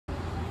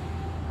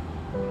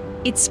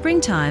It's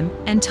springtime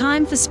and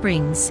time for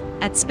springs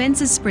at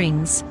Spencer's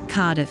Springs,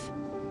 Cardiff.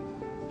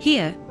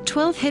 Here,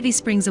 12 heavy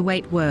springs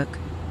await work.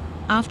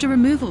 After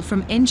removal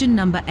from engine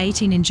number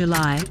 18 in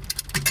July,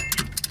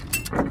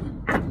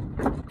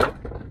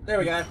 there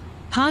we go.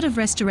 Part of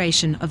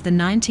restoration of the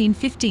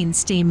 1915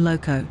 steam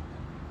loco.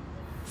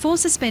 For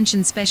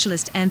suspension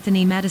specialist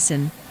Anthony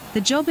Madison,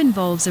 the job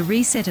involves a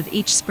reset of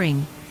each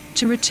spring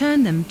to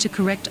return them to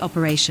correct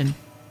operation.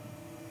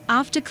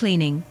 After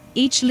cleaning,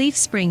 each leaf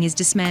spring is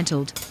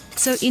dismantled,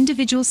 so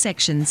individual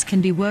sections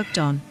can be worked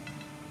on.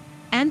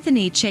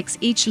 Anthony checks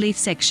each leaf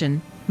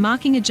section,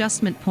 marking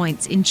adjustment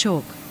points in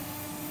chalk.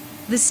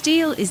 The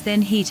steel is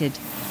then heated.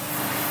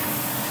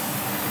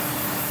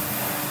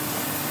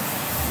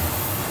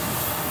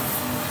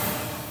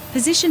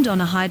 Positioned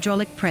on a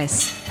hydraulic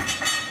press,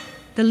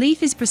 the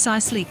leaf is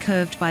precisely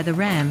curved by the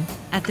ram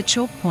at the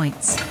chalk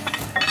points.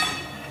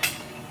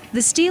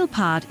 The steel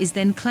part is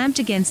then clamped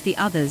against the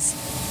others,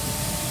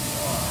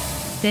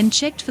 then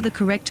checked for the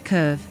correct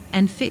curve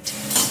and fit.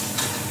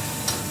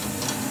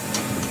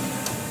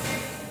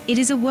 It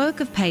is a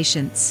work of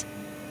patience.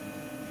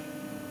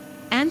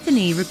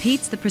 Anthony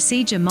repeats the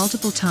procedure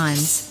multiple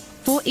times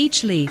for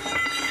each leaf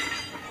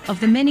of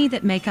the many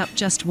that make up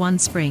just one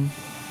spring.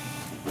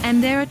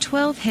 And there are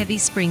 12 heavy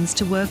springs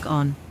to work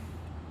on.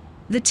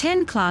 The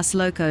 10 class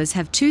locos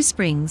have 2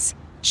 springs,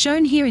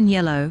 shown here in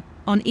yellow,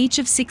 on each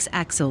of 6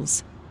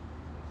 axles.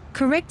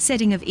 Correct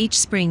setting of each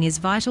spring is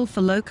vital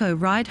for loco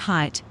ride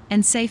height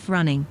and safe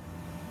running.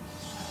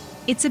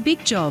 It's a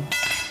big job,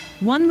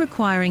 one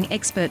requiring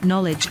expert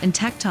knowledge and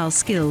tactile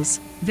skills,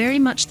 very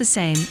much the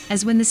same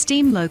as when the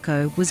steam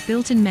loco was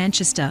built in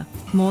Manchester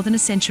more than a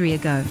century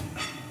ago.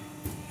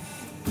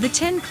 The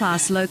 10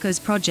 class locos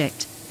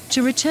project,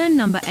 to return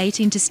number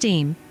 18 to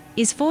steam,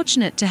 is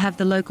fortunate to have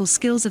the local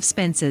skills of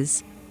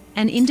Spencer's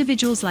and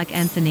individuals like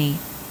Anthony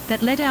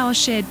that let our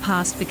shared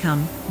past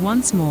become,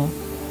 once more,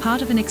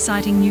 part of an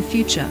exciting new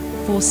future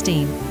for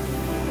steam.